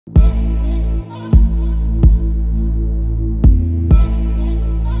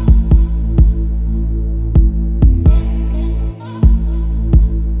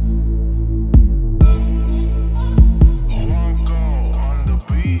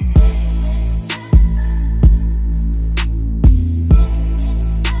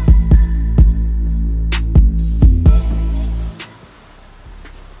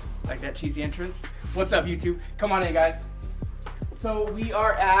entrance. What's up, YouTube? Come on in, guys. So we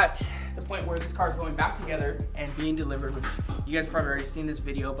are at the point where this car is going back together and being delivered, which you guys probably already seen this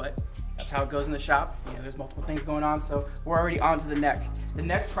video, but that's how it goes in the shop. You know, there's multiple things going on, so we're already on to the next. The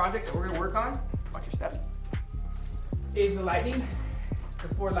next project that we're gonna work on, watch your step, is the Lightning.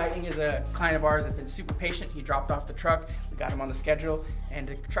 The Ford Lightning is a client of ours that's been super patient. He dropped off the truck, we got him on the schedule, and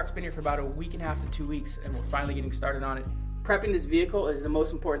the truck's been here for about a week and a half to 2 weeks, and we're finally getting started on it. Prepping this vehicle is the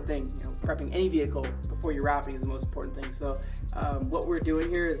most important thing. You know, prepping any vehicle before you're wrapping is the most important thing. So what we're doing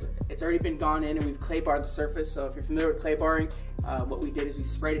here is it's already been gone in and we've clay barred the surface. So if you're familiar with clay barring, what we did is we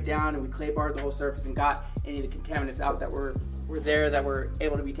sprayed it down and we clay barred the whole surface and got any of the contaminants out that were there that were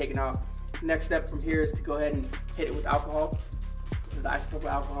able to be taken off. Next step from here is to go ahead and hit it with alcohol. This is the isopropyl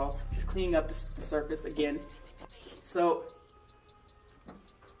alcohol, just cleaning up the surface again. So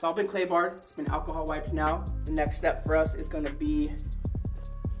it's all been clay barred, it's been alcohol wiped now. The next step for us is going to be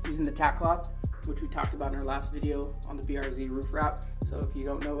using the tack cloth, which we talked about in our last video on the BRZ roof wrap. So if you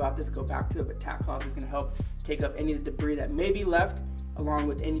don't know about this, go back to it, but tack cloth is going to help take up any of the debris that may be left along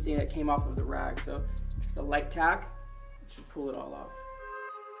with anything that came off of the rag. So just a light tack should pull it all off.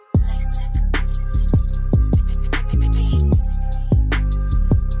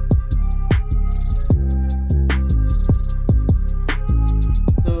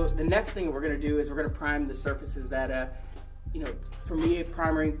 The next thing we're going to do is we're going to prime the surfaces that, you know, for me,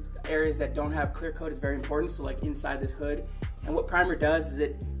 priming areas that don't have clear coat is very important, so like inside this hood. And what primer does is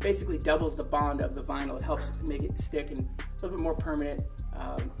it basically doubles the bond of the vinyl. It helps make it stick and a little bit more permanent.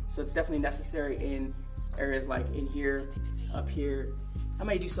 So it's definitely necessary in areas like in here, up here. I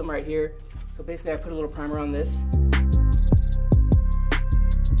might do some right here. So basically I put a little primer on this.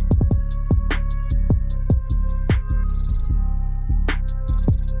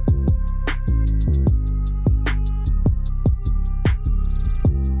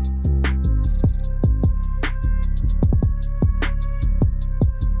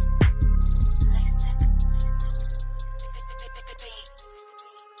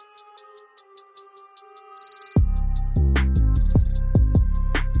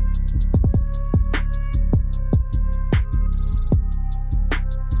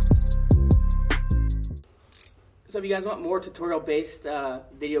 So if you guys want more tutorial-based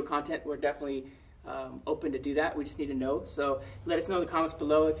video content, we're definitely open to do that. We just need to know. So let us know in the comments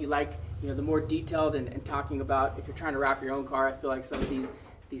below if you like, you know, the more detailed and talking about if you're trying to wrap your own car. I feel like some of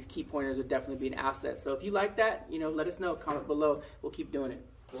these key pointers would definitely be an asset. So if you like that, you know, let us know. Comment below. We'll keep doing it.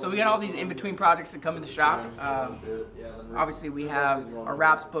 So we got all these in-between projects that come in the shop. Obviously, we have our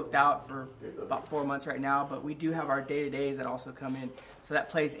wraps booked out for about 4 months right now, but we do have our day-to-days that also come in. So that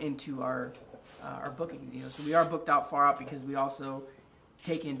plays into our booking, you know, so we are booked out far out because we also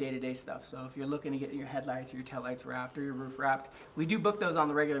take in day-to-day stuff. So if you're looking to get your headlights or your taillights wrapped or your roof wrapped, we do book those on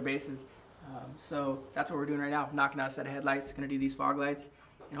the regular basis. So that's what we're doing right now, knocking out a set of headlights, going to do these fog lights,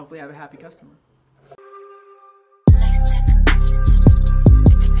 and hopefully have a happy customer.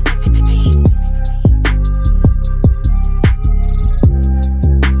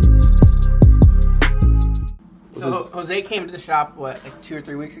 So Jose came to the shop, what, like 2 or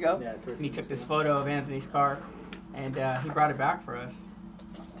 3 weeks ago? Yeah, 2 or 3 and he took this photo of Anthony's car, and he brought it back for us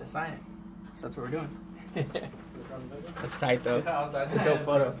to sign it. So that's what we're doing. That's tight, though. It's a dope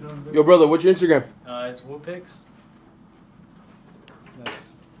photo. Yo, brother, what's your Instagram? It's WooPix.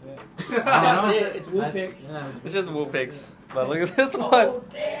 That's it. That's it. It's WooPix. Yeah, it's just WooPix. But look at this one. Oh,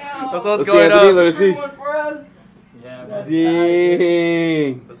 damn. This one's going up. Let's see. One for us. Yeah, that's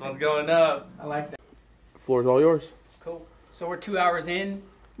dang. This one's going up. I like that. Floor's all yours. Cool. So we're 2 hours in,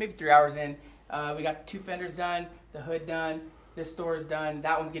 maybe 3 hours in. We got 2 fenders done, the hood done, this door is done,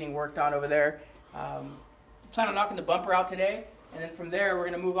 that one's getting worked on over there. Plan on knocking the bumper out today, and then from there we're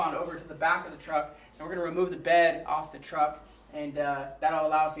going to move on over to the back of the truck, and we're going to remove the bed off the truck, and that'll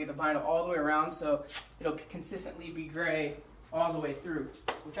allow us to get the vinyl all the way around so it'll consistently be gray all the way through,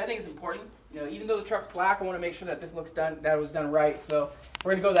 which I think is important. You know, even though the truck's black, I want to make sure that this looks done, that it was done right. So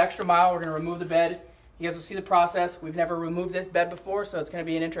we're going to go the extra mile, we're going to remove the bed. You guys will see the process. We've never removed this bed before, so it's going to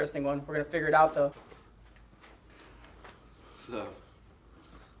be an interesting one. We're going to figure it out, though. So.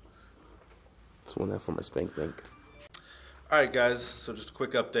 This one for my spank bank. Alright guys, so just a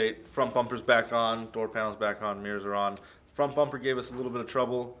quick update. Front bumper's back on, door panel's back on, mirrors are on. Front bumper gave us a little bit of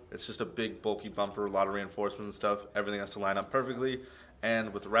trouble. It's just a big bulky bumper, a lot of reinforcements and stuff. Everything has to line up perfectly.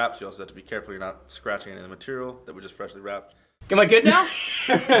 And with the wraps, you also have to be careful you're not scratching any of the material that we just freshly wrapped. Am I good now?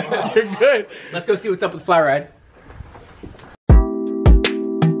 You're good. Let's go see what's up with FlyRyde.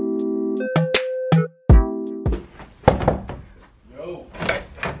 Yo.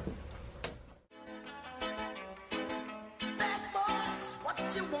 Bad boys, what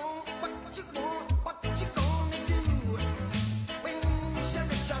you want, what you want.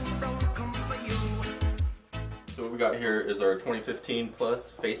 got here is our 2015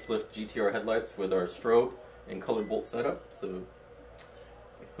 Plus facelift GTR headlights with our strobe and color bolt setup. So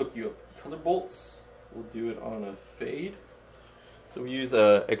hook you up with color bolts. We'll do it on a fade. So we use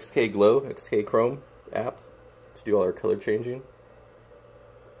a XK Glow, XK Chrome app to do all our color changing.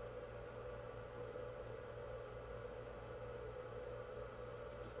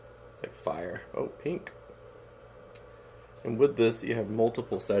 It's like fire. Oh, pink. And with this, you have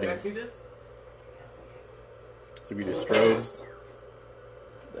multiple settings. Can I see this? So we do strobes,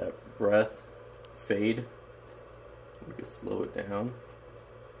 that breath, fade. We can slow it down.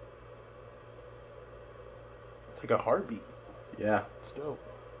 It's like a heartbeat. Yeah. It's dope.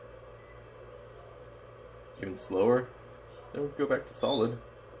 Even slower. Then we can go back to solid.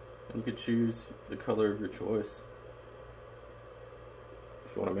 And you could choose the color of your choice.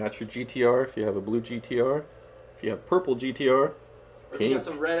 If you want to match your GTR, if you have a blue GTR, if you have purple GTR, Or if you pink, got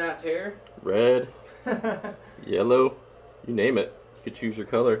some red ass hair. red, yellow, you name it. You could choose your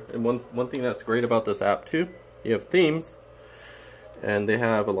color. And one thing that's great about this app too, you have themes, and they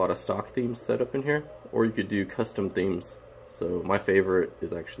have a lot of stock themes set up in here, or you could do custom themes. So my favorite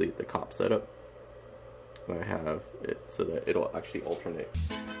is actually the cop setup. And I have it so that it'll actually alternate.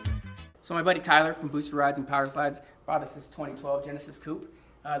 So my buddy Tyler from Boosted Rides and Power Slides brought us this 2012 Genesis Coupe.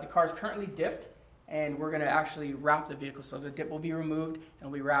 The car is currently dipped, and we're going to actually wrap the vehicle. So the dip will be removed,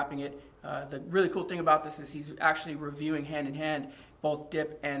 and we'll be wrapping it. The really cool thing about this is he's actually reviewing hand in hand both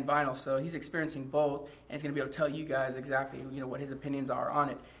dip and vinyl. So he's experiencing both, and he's going to be able to tell you guys exactly what his opinions are on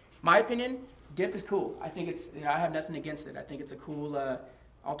it. My opinion, dip is cool. I think it's, I have nothing against it. I think it's a cool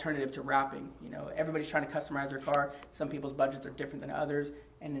alternative to wrapping. Everybody's trying to customize their car. Some people's budgets are different than others,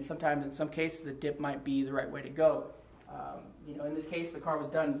 and then sometimes in some cases a dip might be the right way to go. In this case, the car was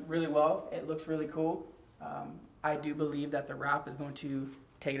done really well. It looks really cool. I do believe that the wrap is going to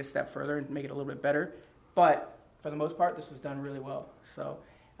take it a step further and make it a little bit better, but for the most part, this was done really well. So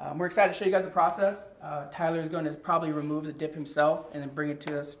we're excited to show you guys the process. Tyler is going to probably remove the dip himself and then bring it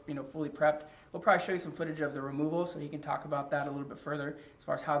to us, fully prepped. We'll probably show you some footage of the removal so he can talk about that a little bit further as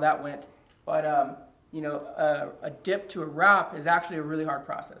far as how that went. But a dip to a wrap is actually a really hard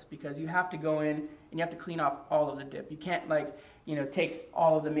process because you have to go in and you have to clean off all of the dip. You can't take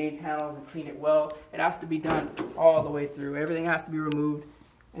all of the main panels and clean it well. It has to be done all the way through. Everything has to be removed.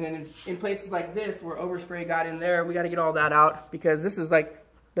 And then in places like this where overspray got in there, we got to get all that out because this is like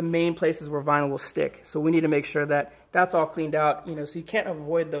the main places where vinyl will stick. So we need to make sure that that's all cleaned out, so you can't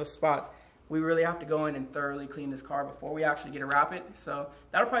avoid those spots. We really have to go in and thoroughly clean this car before we actually get to wrap it. So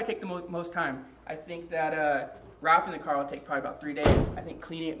that'll probably take the most time. I think that wrapping the car will take probably about 3 days. I think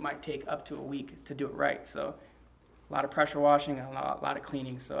cleaning it might take up to a week to do it right. So a lot of pressure washing and a lot of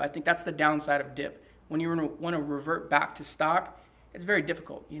cleaning. So I think that's the downside of dip. When you want to revert back to stock, it's very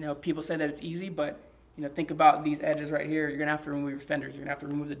difficult. People say that it's easy, but think about these edges right here. You're gonna have to remove your fenders. You're gonna have to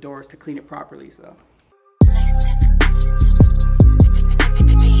remove the doors to clean it properly. So.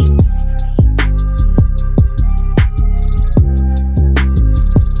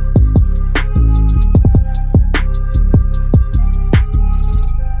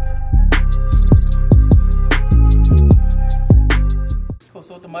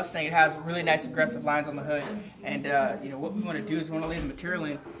 So with the Mustang, it has really nice aggressive lines on the hood, and what we want to do is we want to lay the material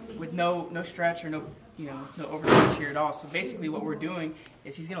in with no stretch or no overstretch here at all. So basically, what we're doing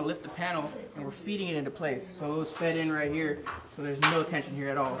is he's going to lift the panel and we're feeding it into place. So it was fed in right here, so there's no tension here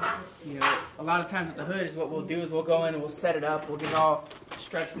at all. A lot of times with the hood is what we'll do is we'll go in and we'll set it up, we'll get it all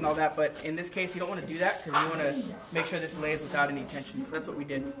stretched and all that. But in this case, you don't want to do that because we want to make sure this lays without any tension. So that's what we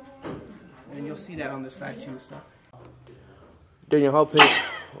did, and then you'll see that on this side too. So. Daniel, how pink?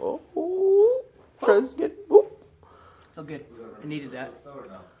 Oh, Fred's good. Oh. Oh, good. I needed that.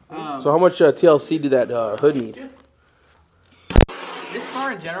 So how much TLC did that hood need? This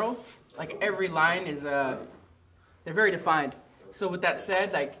car in general, like every line is, they're very defined. So with that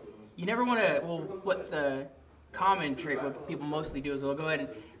said, you never want to, what the common trick, what people mostly do is they'll go ahead and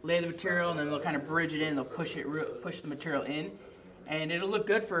lay the material and then they'll kind of bridge it in, they'll push the material in, and it'll look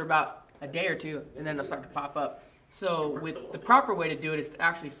good for about a day or two, and then it'll start to pop up. So with the proper way to do it is to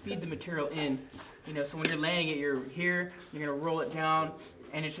actually feed the material in. So when you're laying it, you're here, you're going to roll it down,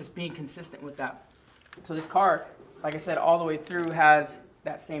 and it's just being consistent with that. So this car, like I said, all the way through has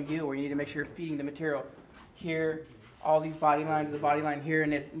that same deal where you need to make sure you're feeding the material. Here, all these body lines, the body line here,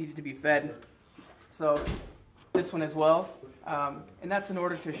 and it needed to be fed. So this one as well. And that's in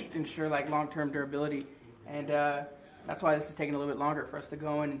order to ensure long-term durability. And that's why this is taking a little bit longer for us to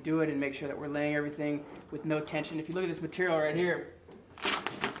go in and do it and make sure that we're laying everything with no tension. If you look at this material right here,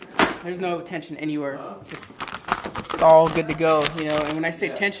 there's no tension anywhere. It's it's all good to go, you know. And when I say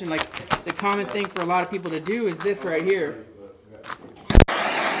tension, like the common thing for a lot of people to do is this right here.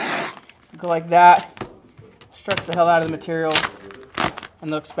 Go like that, stretch the hell out of the material, and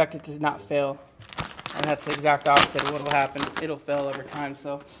they'll expect it to not fail. And that's the exact opposite of what will happen. It'll fail over time.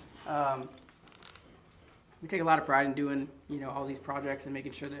 So we take a lot of pride in doing, you know, all these projects and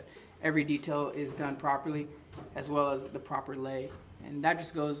making sure that every detail is done properly, as well as the proper lay. And that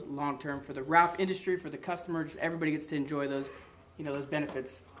just goes long term for the wrap industry, for the customer. Just everybody gets to enjoy those, you know, those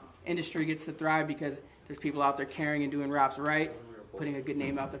benefits. Industry gets to thrive because there's people out there caring and doing wraps right, putting a good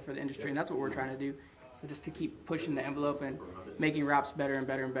name out there for the industry, and that's what we're trying to do. So just to keep pushing the envelope and making wraps better and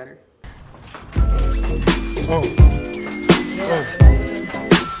better and better. Oh.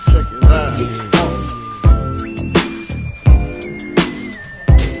 Check it out.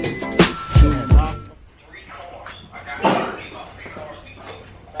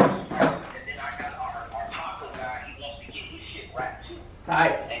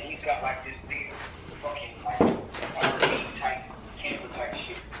 Tight. And he's got like this big fucking like type camper type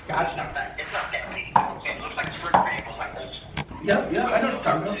shit. Gotcha. It's not that big. It looks like a square van, but like this. Yep, yep, I know what you're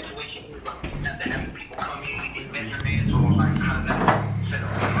talking about. Situation. And then having people come in and get measurements or like how that set up.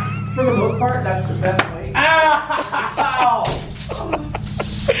 For the most part, that's the best way. Ow!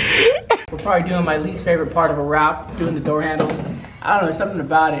 We're probably doing my least favorite part of a wrap, doing the door handles. I don't know, there's something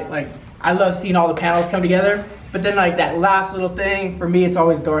about it. Like, I love seeing all the panels come together, but then like that last little thing, for me, it's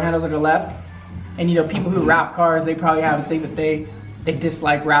always door handles that are left. And you know, people who wrap cars, they probably have a thing that they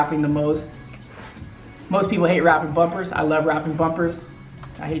dislike wrapping the most. Most people hate wrapping bumpers. I love wrapping bumpers.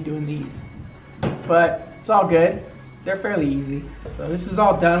 I hate doing these. But it's all good. They're fairly easy. So this is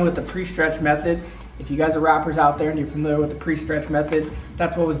all done with the pre-stretch method. If you guys are wrappers out there and you're familiar with the pre-stretch method,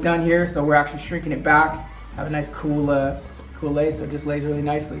 that's what was done here. So we're actually shrinking it back. Have a nice cool lay, so it just lays really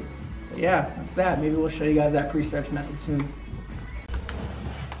nicely. But yeah, that's that. Maybe we'll show you guys that pre-stretch method soon.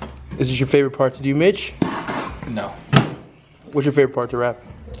 Is this your favorite part to do, Mitch? No. What's your favorite part to wrap?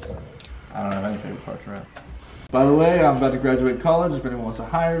 I don't have any favorite part to wrap. By the way, I'm about to graduate college. If anyone wants to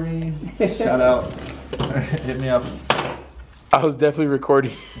hire me, shout out. Hit me up. I was definitely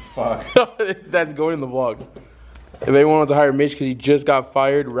recording. Fuck. That's going in the vlog. If anyone wants to hire Mitch because he just got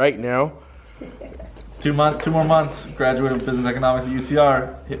fired right now. 2 more months, graduate of business economics at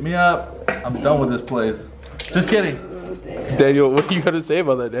UCR. Hit me up. I'm done with this place. Just kidding. Daniel, what do you got to say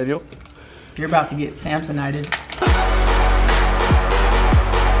about that, Daniel? You're about to get Samsonited.